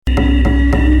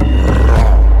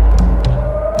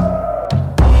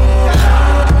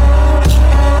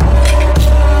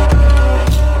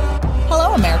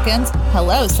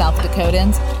Hello, South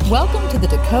Dakotans. Welcome to the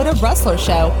Dakota Rustler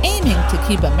Show, aiming to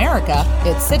keep America,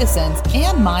 its citizens,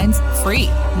 and minds free.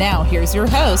 Now, here's your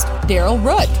host, Daryl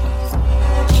Root.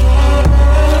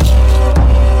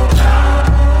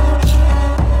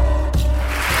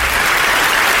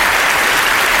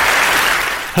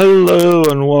 Hello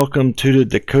and welcome to the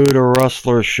Dakota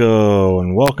Rustler Show,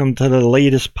 and welcome to the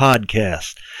latest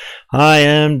podcast. I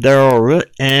am Daryl Root,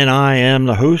 and I am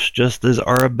the host, just as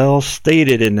Arabelle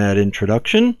stated in that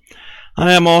introduction.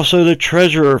 I am also the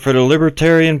treasurer for the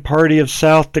Libertarian Party of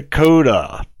South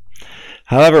Dakota.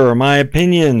 However, my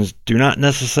opinions do not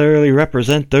necessarily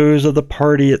represent those of the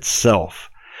party itself.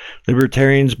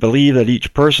 Libertarians believe that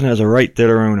each person has a right to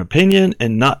their own opinion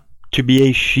and not to be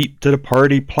a sheep to the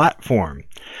party platform.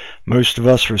 Most of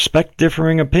us respect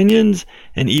differing opinions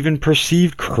and even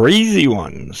perceived crazy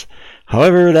ones.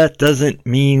 However, that doesn't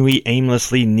mean we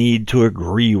aimlessly need to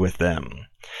agree with them.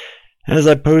 As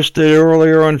I posted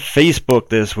earlier on Facebook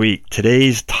this week,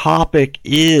 today's topic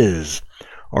is,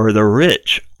 are the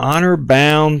rich honor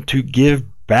bound to give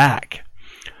back?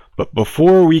 But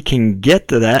before we can get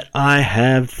to that, I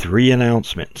have 3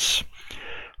 announcements.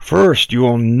 First, you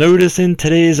will notice in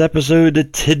today's episode the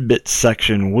tidbits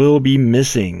section will be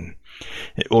missing.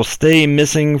 It will stay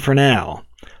missing for now.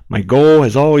 My goal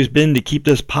has always been to keep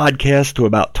this podcast to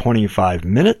about 25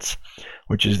 minutes,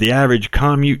 which is the average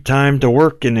commute time to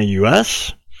work in the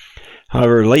U.S.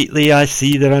 However, lately I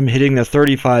see that I'm hitting the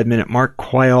 35-minute mark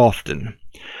quite often.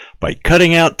 By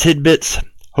cutting out tidbits,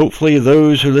 hopefully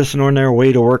those who listen on their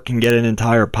way to work can get an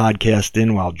entire podcast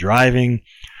in while driving,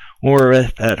 or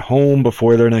at home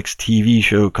before their next TV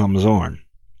show comes on.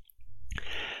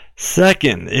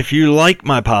 Second, if you like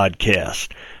my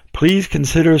podcast, please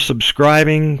consider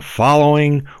subscribing,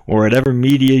 following, or whatever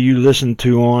media you listen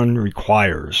to on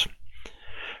requires.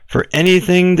 For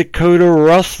anything Dakota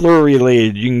Rustler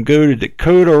related, you can go to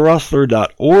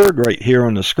dakotarustler.org right here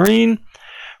on the screen.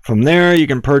 From there, you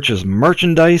can purchase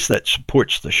merchandise that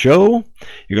supports the show.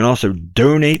 You can also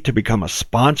donate to become a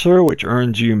sponsor, which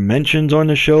earns you mentions on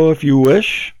the show if you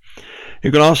wish.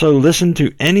 You can also listen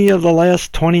to any of the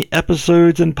last 20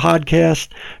 episodes and podcasts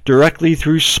directly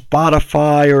through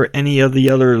Spotify or any of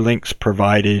the other links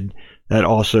provided that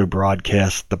also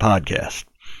broadcast the podcast.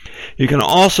 You can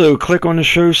also click on the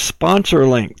show's sponsor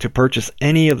link to purchase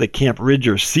any of the Camp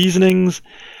Ridger seasonings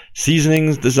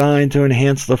designed to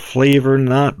enhance the flavor,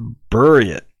 not bury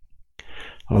it.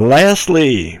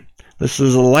 Lastly, this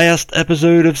is the last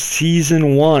episode of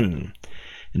Season 1.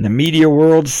 In the media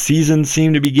world, seasons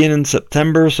seem to begin in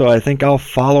September, so I think I'll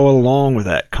follow along with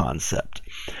that concept.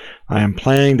 I am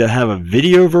planning to have a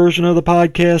video version of the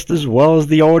podcast as well as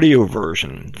the audio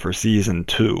version for Season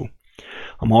 2.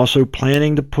 I'm also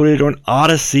planning to put it on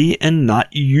Odyssey and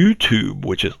not YouTube,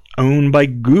 which is owned by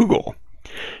Google.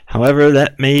 However,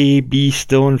 that may be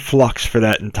still in flux for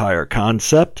that entire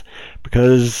concept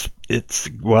because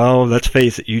let's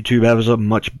face it, YouTube has a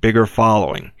much bigger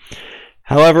following.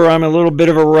 However, I'm a little bit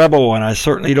of a rebel, and I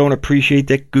certainly don't appreciate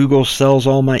that Google sells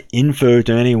all my info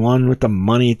to anyone with the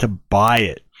money to buy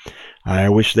it. I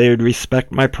wish they would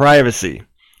respect my privacy.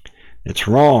 It's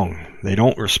wrong. They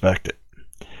don't respect it.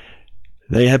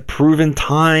 They have proven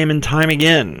time and time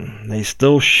again. They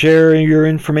still share your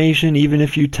information even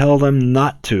if you tell them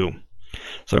not to.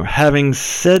 So having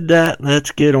said that,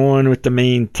 let's get on with the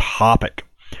main topic.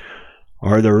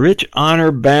 Are the rich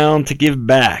honor bound to give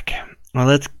back? Well,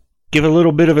 let's give a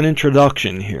little bit of an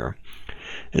introduction here.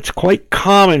 It's quite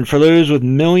common for those with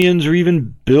millions or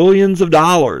even billions of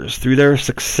dollars through their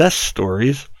success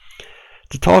stories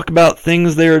to talk about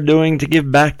things they are doing to give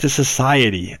back to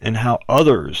society and how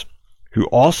others who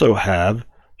also have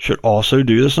should also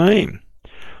do the same.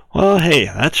 Well, hey,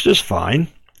 that's just fine.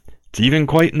 It's even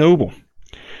quite noble.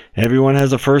 Everyone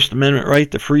has a First Amendment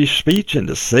right to free speech and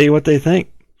to say what they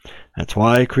think. That's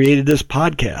why I created this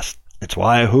podcast. It's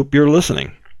why I hope you're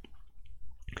listening.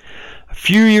 A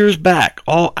few years back,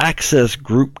 All Access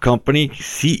Group Company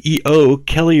CEO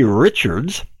Kelly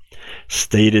Richards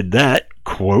stated that,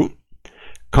 quote,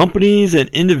 companies and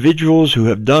individuals who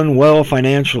have done well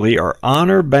financially are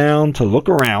honor-bound to look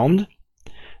around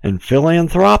and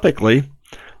philanthropically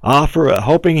offer a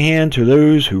helping hand to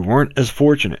those who weren't as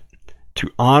fortunate, to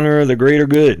honor the greater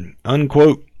good,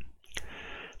 unquote.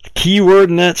 The key word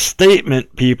in that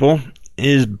statement, people,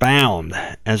 is bound,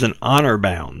 as an honor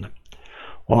bound.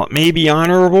 While it may be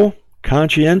honorable,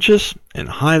 conscientious, and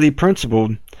highly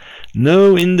principled,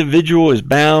 no individual is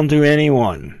bound to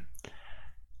anyone.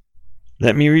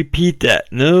 Let me repeat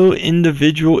that. No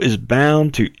individual is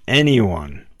bound to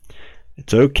anyone.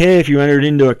 It's okay if you entered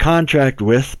into a contract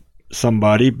with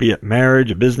somebody, be it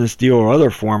marriage, a business deal, or other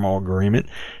formal agreement.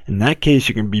 In that case,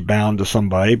 you can be bound to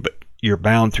somebody, but you're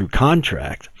bound through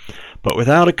contract. But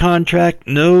without a contract,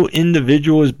 no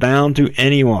individual is bound to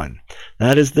anyone.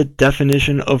 That is the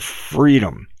definition of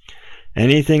freedom.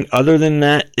 Anything other than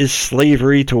that is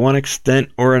slavery to one extent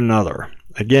or another.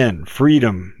 Again,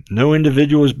 freedom. No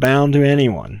individual is bound to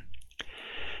anyone.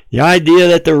 The idea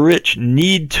that the rich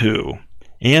need to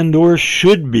and or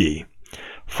should be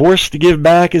forced to give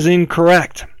back is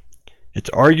incorrect. It's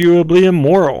arguably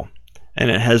immoral, and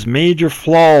it has major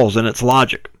flaws in its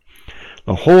logic.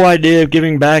 The whole idea of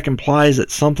giving back implies that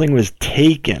something was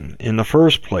taken in the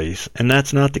first place, and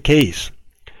that's not the case.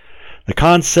 The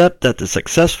concept that the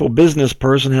successful business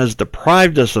person has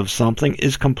deprived us of something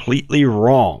is completely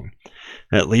wrong,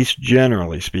 at least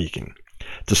generally speaking.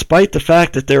 Despite the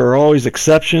fact that there are always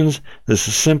exceptions, this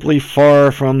is simply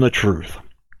far from the truth.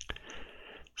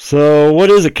 So, what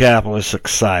is a capitalist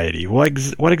society?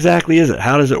 What exactly is it?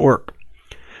 How does it work?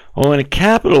 Well, in a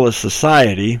capitalist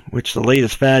society, which the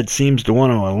latest fad seems to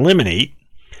want to eliminate,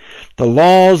 the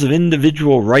laws of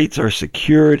individual rights are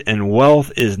secured and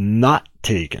wealth is not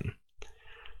taken.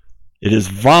 It is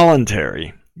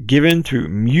voluntary, given through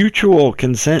mutual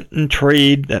consent and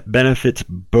trade that benefits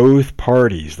both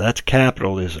parties. That's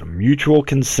capitalism. Mutual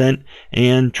consent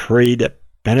and trade that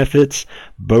benefits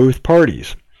both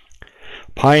parties.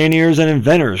 Pioneers and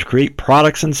inventors create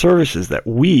products and services that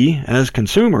we, as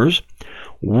consumers,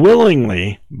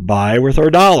 willingly buy with our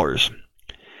dollars.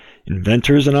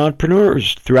 Inventors and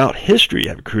entrepreneurs throughout history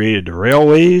have created the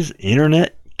railways,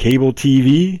 internet, cable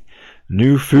TV,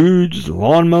 new foods,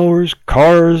 lawnmowers,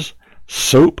 cars,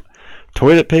 soap,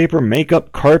 toilet paper,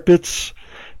 makeup, carpets,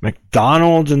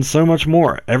 McDonald's, and so much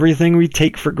more. Everything we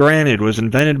take for granted was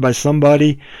invented by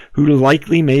somebody who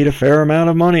likely made a fair amount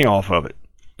of money off of it.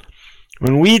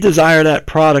 When we desire that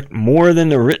product more than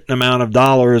the written amount of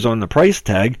dollars on the price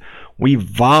tag, we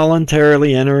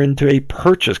voluntarily enter into a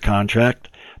purchase contract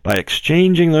by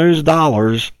exchanging those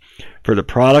dollars for the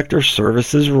product or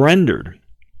services rendered.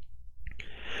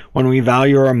 When we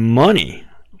value our money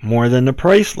more than the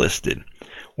price listed,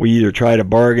 we either try to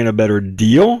bargain a better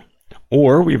deal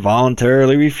or we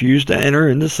voluntarily refuse to enter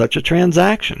into such a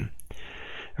transaction.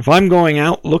 If I'm going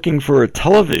out looking for a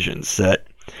television set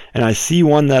and I see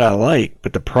one that I like,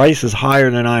 but the price is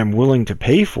higher than I am willing to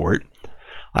pay for it,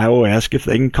 I will ask if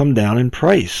they can come down in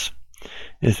price.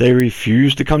 If they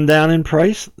refuse to come down in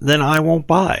price, then I won't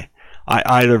buy. I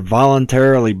either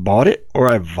voluntarily bought it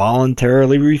or I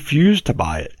voluntarily refused to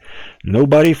buy it.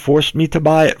 Nobody forced me to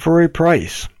buy it for a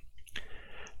price.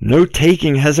 No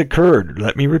taking has occurred.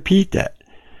 Let me repeat that.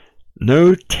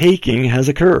 No taking has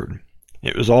occurred.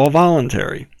 It was all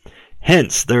voluntary.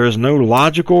 Hence, there is no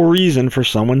logical reason for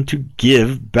someone to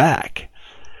give back.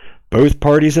 Both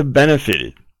parties have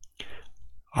benefited.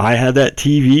 I had that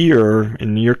TV, or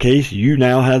in your case, you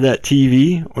now have that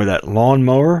TV, or that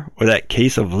lawnmower, or that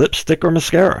case of lipstick or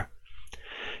mascara.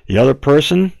 The other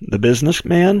person, the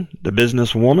businessman, the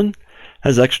businesswoman,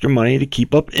 has extra money to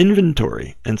keep up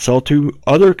inventory and sell to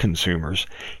other consumers,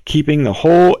 keeping the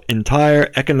whole entire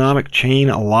economic chain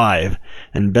alive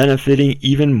and benefiting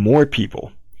even more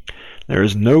people. There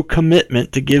is no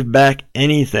commitment to give back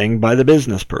anything by the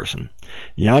business person.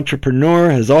 The entrepreneur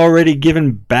has already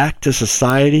given back to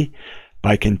society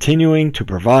by continuing to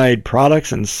provide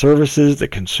products and services the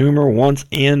consumer wants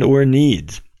and or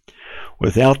needs.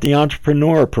 Without the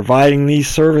entrepreneur providing these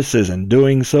services and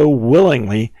doing so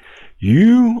willingly,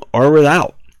 you are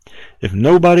without. If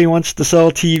nobody wants to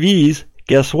sell TVs,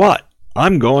 guess what?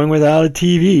 I'm going without a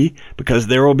TV because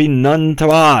there will be none to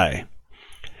buy.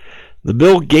 The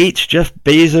Bill Gates, Jeff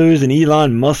Bezos, and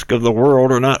Elon Musk of the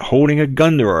world are not holding a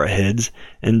gun to our heads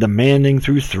and demanding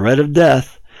through threat of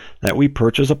death that we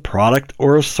purchase a product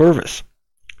or a service.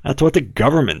 That's what the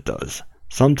government does,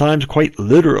 sometimes quite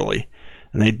literally,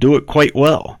 and they do it quite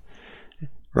well.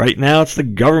 Right now, it's the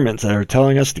governments that are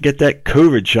telling us to get that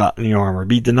COVID shot in the arm or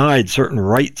be denied certain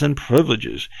rights and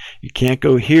privileges. You can't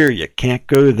go here, you can't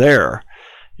go there.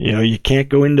 You can't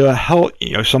go into a health,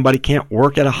 somebody can't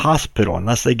work at a hospital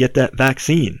unless they get that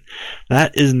vaccine.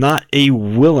 That is not a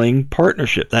willing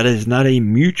partnership. That is not a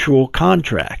mutual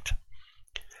contract.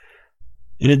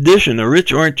 In addition, the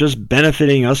rich aren't just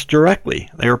benefiting us directly.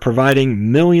 They are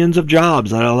providing millions of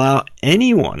jobs that allow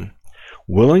anyone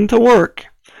willing to work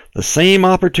the same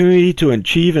opportunity to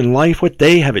achieve in life what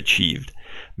they have achieved.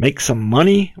 Make some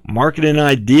money, market an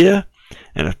idea,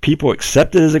 and if people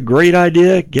accept it as a great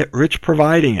idea, get rich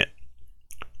providing it.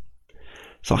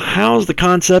 So how is the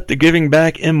concept of giving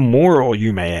back immoral,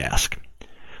 you may ask?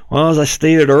 Well, as I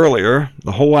stated earlier,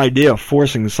 the whole idea of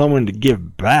forcing someone to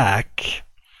give back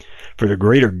for the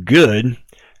greater good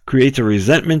creates a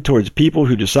resentment towards people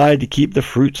who decide to keep the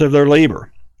fruits of their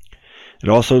labor. It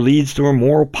also leads to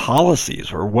immoral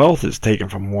policies where wealth is taken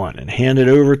from one and handed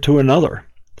over to another.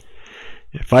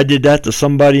 If I did that to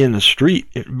somebody in the street,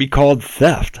 it would be called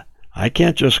theft. I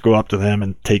can't just go up to them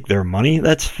and take their money.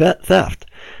 That's theft.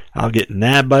 I'll get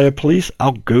nabbed by the police.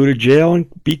 I'll go to jail and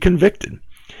be convicted.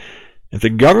 If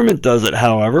the government does it,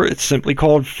 however, it's simply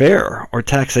called fair or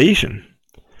taxation.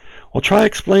 Well, try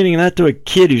explaining that to a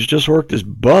kid who's just worked his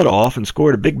butt off and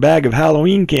scored a big bag of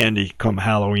Halloween candy come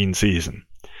Halloween season,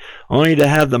 only to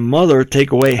have the mother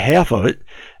take away half of it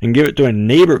and give it to a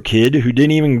neighbor kid who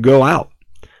didn't even go out.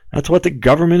 That's what the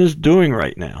government is doing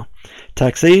right now.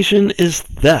 Taxation is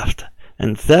theft,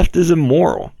 and theft is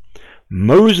immoral.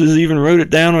 Moses even wrote it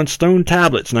down on stone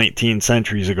tablets 19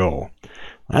 centuries ago.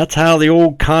 That's how the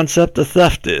old concept of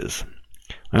theft is.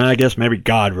 I guess maybe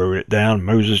God wrote it down.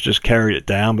 Moses just carried it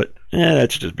down, but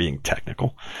that's just being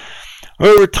technical.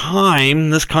 Over time,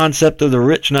 this concept of the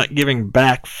rich not giving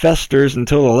back festers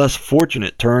until the less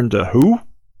fortunate turn to who?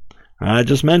 I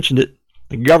just mentioned it.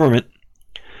 The government.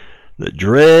 The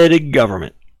dreaded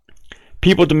government.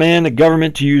 People demand the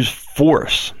government to use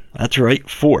force. That's right,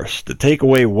 force, to take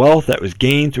away wealth that was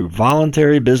gained through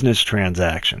voluntary business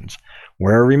transactions,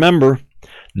 where, remember,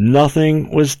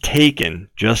 nothing was taken,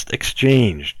 just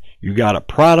exchanged. You got a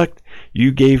product,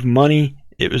 you gave money,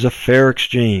 it was a fair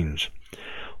exchange.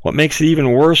 What makes it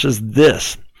even worse is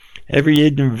this. Every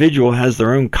individual has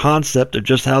their own concept of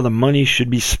just how the money should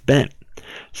be spent.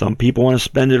 Some people want to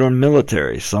spend it on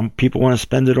military. Some people want to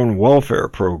spend it on welfare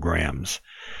programs.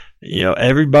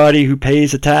 Everybody who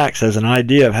pays a tax has an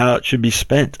idea of how it should be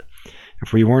spent.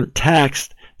 If we weren't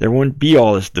taxed, there wouldn't be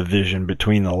all this division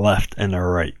between the left and the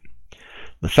right.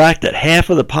 The fact that half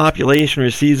of the population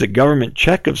receives a government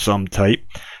check of some type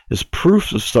is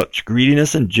proof of such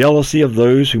greediness and jealousy of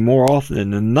those who more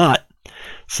often than not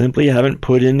simply haven't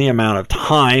put in the amount of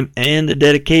time and the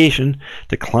dedication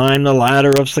to climb the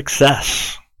ladder of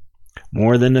success,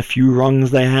 more than the few rungs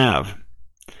they have.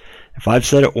 If I've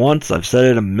said it once, I've said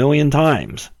it 1,000,000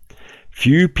 times.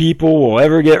 Few people will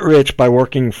ever get rich by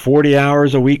working 40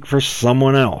 hours a week for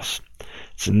someone else.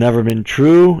 It's never been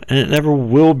true, and it never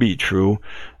will be true,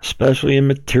 especially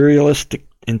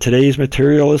in today's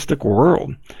materialistic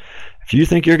world. If you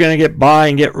think you're going to get by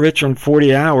and get rich on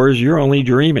 40 hours, you're only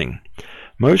dreaming.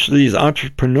 Most of these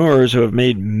entrepreneurs who have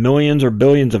made millions or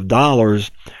billions of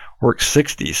dollars work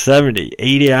 60, 70,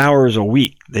 80 hours a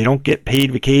week. They don't get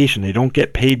paid vacation. They don't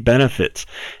get paid benefits.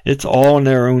 It's all in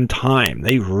their own time.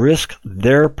 They risk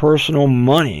their personal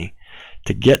money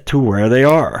to get to where they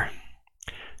are.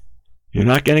 You're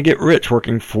not going to get rich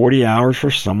working 40 hours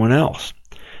for someone else.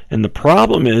 And the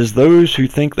problem is those who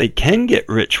think they can get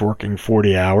rich working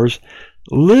 40 hours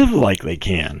live like they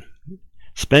can,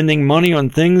 spending money on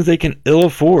things they can ill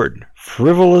afford,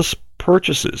 frivolous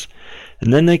purchases,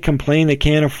 and then they complain they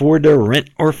can't afford their rent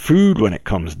or food when it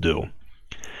comes due.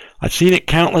 I've seen it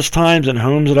countless times in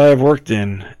homes that I have worked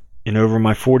in over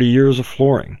my 40 years of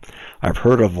flooring. I've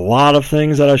heard of a lot of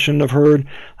things that I shouldn't have heard.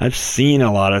 I've seen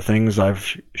a lot of things I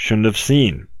shouldn't have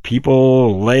seen.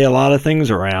 People lay a lot of things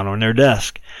around on their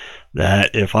desk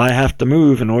that if I have to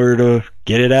move in order to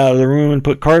get it out of the room and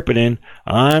put carpet in,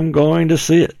 I'm going to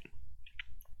see it.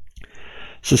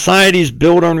 Societies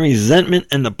built on resentment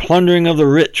and the plundering of the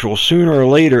rich will sooner or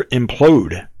later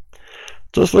implode.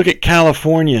 Just look at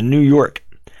California and New York.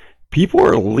 People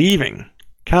are leaving.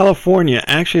 California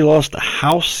actually lost a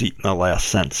House seat in the last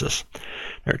census.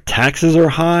 Their taxes are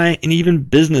high and even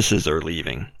businesses are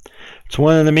leaving. It's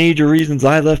one of the major reasons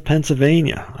I left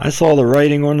Pennsylvania. I saw the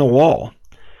writing on the wall.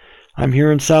 I'm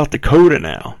here in South Dakota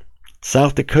now.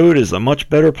 South Dakota is a much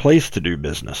better place to do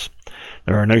business.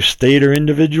 There are no state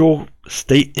individual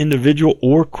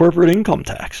or corporate income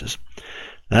taxes.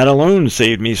 That alone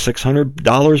saved me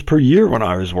 $600 per year when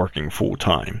I was working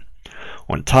full-time.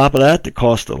 On top of that, the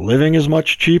cost of living is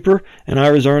much cheaper, and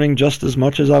I was earning just as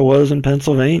much as I was in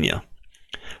Pennsylvania.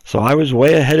 So I was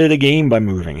way ahead of the game by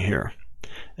moving here.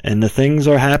 And the things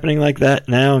are happening like that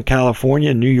now in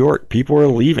California and New York. People are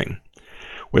leaving.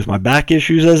 With my back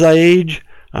issues as I age,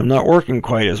 I'm not working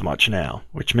quite as much now,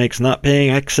 which makes not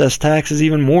paying excess taxes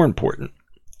even more important.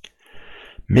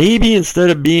 Maybe instead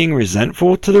of being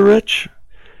resentful to the rich,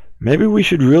 maybe we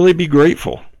should really be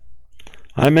grateful.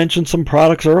 I mentioned some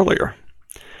products earlier.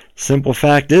 Simple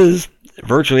fact is,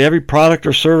 virtually every product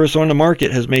or service on the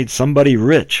market has made somebody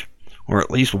rich, or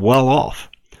at least well off.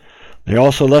 They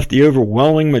also left the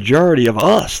overwhelming majority of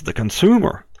us, the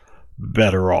consumer,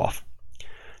 better off.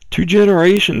 2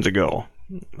 generations ago,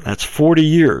 that's 40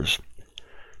 years,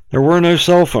 there were no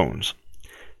cell phones.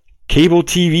 Cable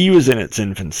TV was in its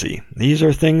infancy. These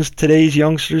are things today's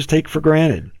youngsters take for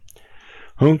granted.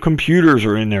 Home computers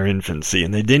are in their infancy,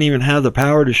 and they didn't even have the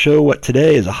power to show what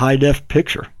today is a high-def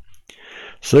picture.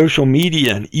 Social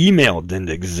media and email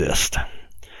didn't exist.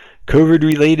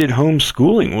 COVID-related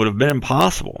homeschooling would have been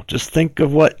impossible. Just think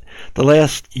of what the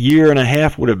last year and a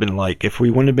half would have been like if we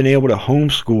wouldn't have been able to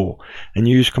homeschool and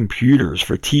use computers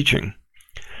for teaching.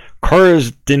 Cars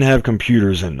didn't have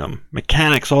computers in them.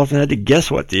 Mechanics often had to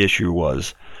guess what the issue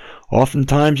was.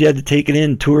 Oftentimes you had to take it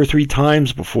in 2 or 3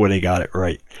 times before they got it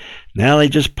right. Now they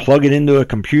just plug it into a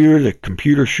computer, the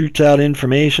computer shoots out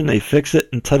information, they fix it,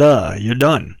 and ta-da, you're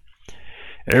done.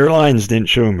 Airlines didn't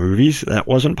show movies. That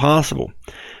wasn't possible.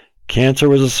 Cancer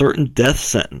was a certain death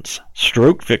sentence.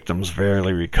 Stroke victims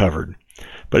barely recovered.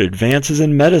 But advances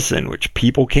in medicine, which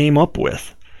people came up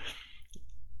with,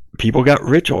 people got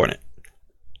rich on it.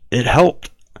 It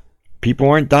helped. People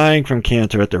aren't dying from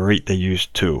cancer at the rate they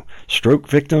used to. Stroke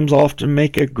victims often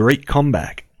make a great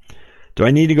comeback. Do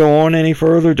I need to go on any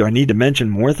further? Do I need to mention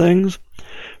more things?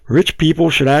 Rich people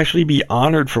should actually be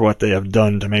honored for what they have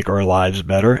done to make our lives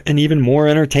better and even more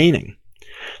entertaining.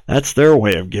 That's their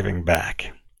way of giving back.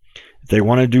 If they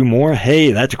want to do more,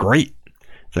 hey, that's great.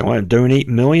 If they want to donate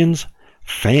millions,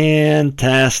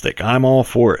 fantastic. I'm all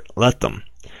for it. Let them.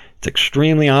 It's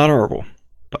extremely honorable.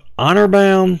 But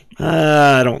honor-bound?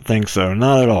 I don't think so.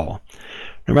 Not at all.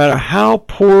 No matter how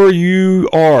poor you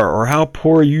are or how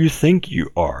poor you think you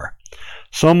are,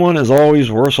 someone is always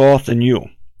worse off than you.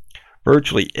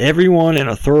 Virtually everyone in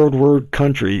a third world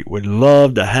country would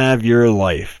love to have your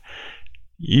life.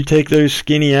 You take those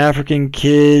skinny African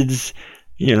kids,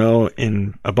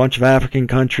 in a bunch of African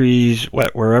countries,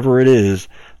 wherever it is,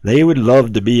 they would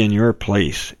love to be in your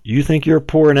place. You think you're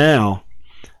poor now?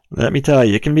 Let me tell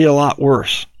you, it can be a lot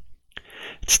worse.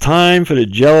 It's time for the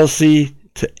jealousy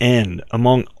to end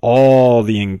among all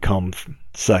the income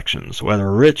sections, whether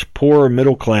rich, poor, or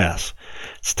middle class.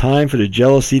 It's time for the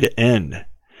jealousy to end.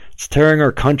 It's tearing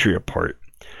our country apart.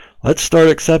 Let's start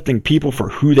accepting people for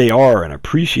who they are and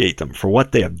appreciate them for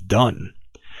what they have done.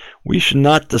 We should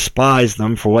not despise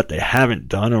them for what they haven't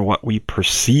done or what we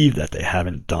perceive that they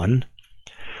haven't done.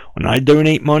 When I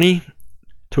donate money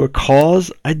to a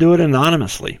cause, I do it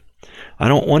anonymously. I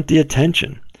don't want the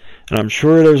attention. And I'm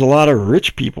sure there's a lot of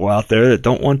rich people out there that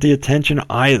don't want the attention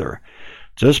either.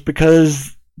 Just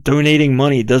because donating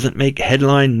money doesn't make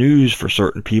headline news for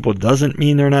certain people doesn't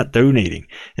mean they're not donating.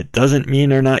 It doesn't mean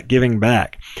they're not giving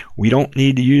back. We don't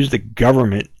need to use the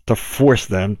government to force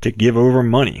them to give over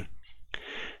money.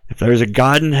 If there's a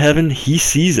God in heaven, He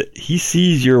sees it. He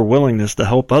sees your willingness to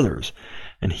help others.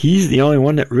 And He's the only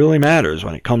one that really matters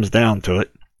when it comes down to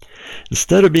it.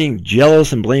 Instead of being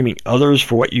jealous and blaming others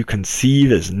for what you conceive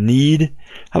as need,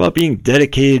 how about being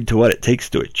dedicated to what it takes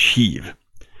to achieve?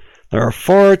 There are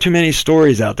far too many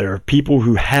stories out there of people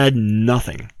who had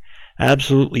nothing,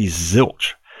 absolutely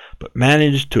zilch, but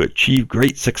managed to achieve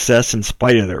great success in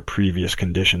spite of their previous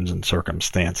conditions and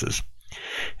circumstances.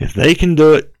 If they can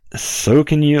do it, so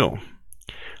can you.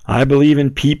 I believe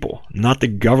in people, not the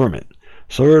government.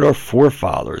 So did our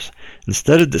forefathers.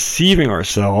 Instead of deceiving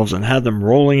ourselves and have them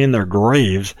rolling in their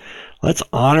graves, let's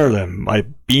honor them by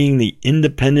being the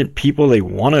independent people they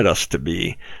wanted us to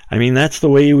be. I mean, that's the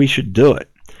way we should do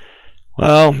it.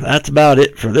 Well, that's about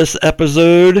it for this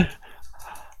episode.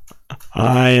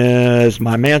 As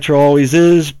my mantra always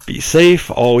is, be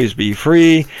safe, always be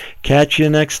free. Catch you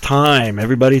next time.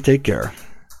 Everybody take care.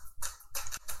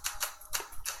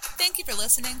 Thank you for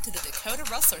listening to the Dakota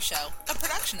Rustler Show, a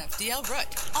production of D.L. Root.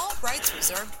 All rights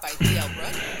reserved by D.L.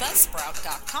 Root,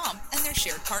 Buzzsprout.com, and their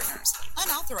shared partners.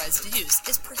 Unauthorized use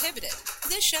is prohibited.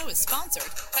 This show is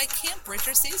sponsored by Camp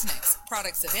Bridger Seasonings.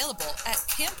 Products available at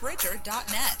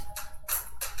campbridger.net.